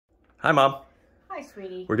Hi, Mom. Hi,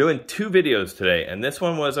 sweetie. We're doing 2 videos today, and this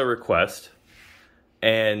one was a request.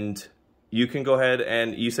 And you can go ahead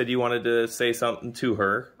and you said you wanted to say something to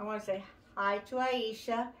her. I want to say hi to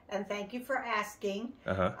Aisha, and thank you for asking.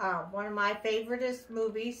 One of my favoriteest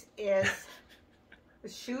movies is The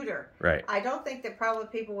Shooter. Right. I don't think that probably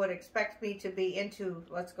people would expect me to be into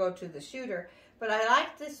Let's Go to the Shooter, but I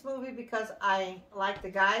like this movie because I like the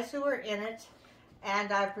guys who are in it.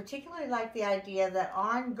 And I particularly like the idea that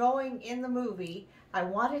ongoing in the movie, I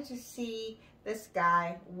wanted to see this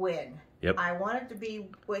guy win. Yep. I wanted to be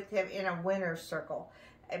with him in a winner's circle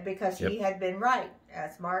because he had been right.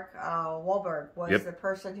 As Mark Wahlberg was the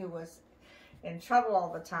person who was in trouble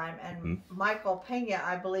all the time. And Michael Pena,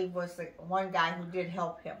 I believe, was the one guy who did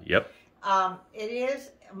help him. Yep. It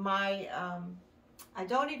is my... I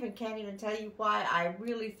can't even tell you why. I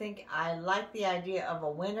really think I like the idea of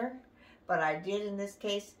a winner. But I did in this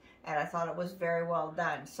case, and I thought it was very well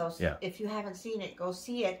done. So if you haven't seen it, go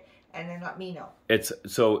see it, and then let me know.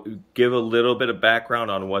 So give a little bit of background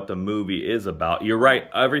on what the movie is about. You're right.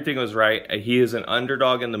 Everything was right. He is an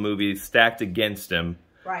underdog in the movie, stacked against him.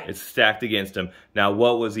 Right. It's stacked against him. Now,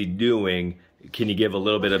 what was he doing? Can you give a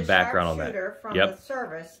little bit of background on that? From the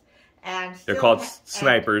service. And they're called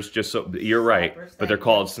snipers, just so you're right, but they're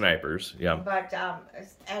called snipers. Yeah. But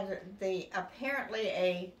apparently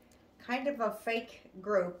a kind of a fake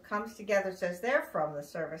group comes together, says they're from the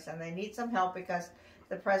service and they need some help because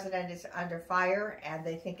the president is under fire and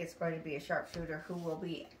they think it's going to be a sharpshooter who will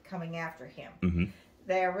be coming after him.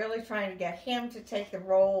 They're really trying to get him to take the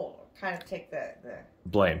role, kind of take the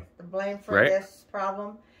blame for this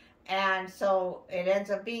problem. And so it ends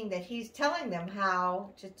up being that he's telling them how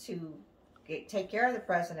to take care of the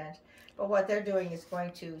president, but what they're doing is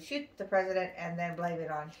going to shoot the president and then blame it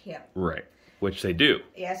on him. Right. Which they do.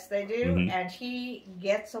 Yes, they do. And he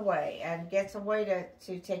gets away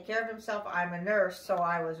to take care of himself. I'm a nurse, so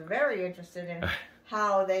I was very interested in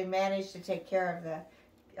how they managed to take care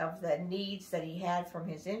of the needs that he had from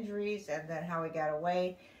his injuries, and then how he got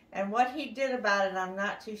away. And what he did about it, I'm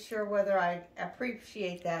not too sure whether I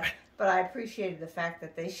appreciate that, but I appreciated the fact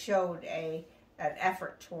that they showed an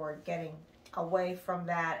effort toward getting away from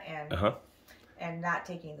that and not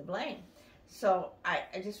taking the blame. So I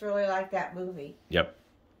just really like that movie. Yep.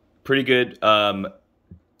 Pretty good. Do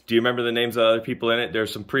you remember the names of other people in it?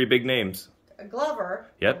 There's some pretty big names.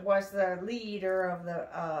 Glover was the leader of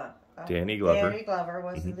the... Danny Glover. Danny Glover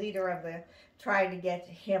was the leader of the trying to get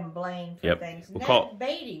him blamed for things. Ned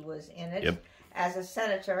Beatty was in it as a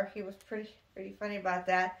senator. He was pretty funny about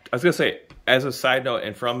that. I was going to say, as a side note,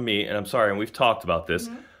 and from me, and I'm sorry, and we've talked about this,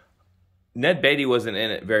 Ned Beatty wasn't in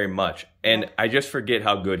it very much, and I just forget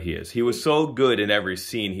how good he is. He was so good in every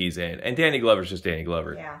scene he's in, and Danny Glover's just Danny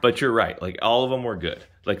Glover. Yeah. But you're right, like all of them were good.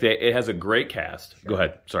 Like it has a great cast. Go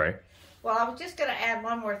ahead, sorry. Well, I was just going to add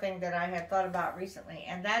one more thing that I had thought about recently,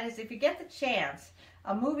 and that is if you get the chance,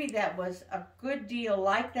 a movie that was a good deal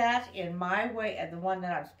like that in my way, and the one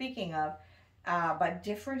that I'm speaking of, but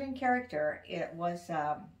different in character, it was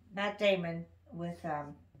Matt Damon with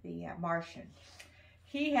the Martian.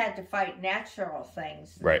 He had to fight natural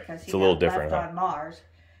things, right? Because it's a little different on Mars.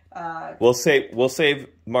 We'll save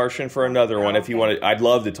Martian for another one if you want to. I'd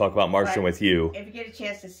love to talk about Martian with you. If you get a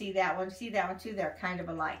chance to see that one too. They're kind of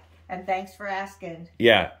alike. And thanks for asking.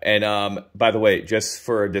 Yeah, and by the way, just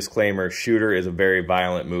for a disclaimer, Shooter is a very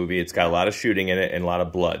violent movie. It's got a lot of shooting in it and a lot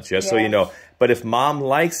of blood, just so you know. But if Mom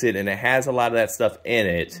likes it and it has a lot of that stuff in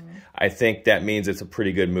it, I think that means it's a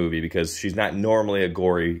pretty good movie because she's not normally a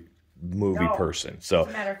gory movie person. So, as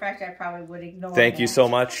a matter of fact, I probably would ignore Thank you so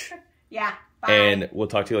much. Yeah, bye. And we'll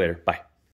talk to you later. Bye.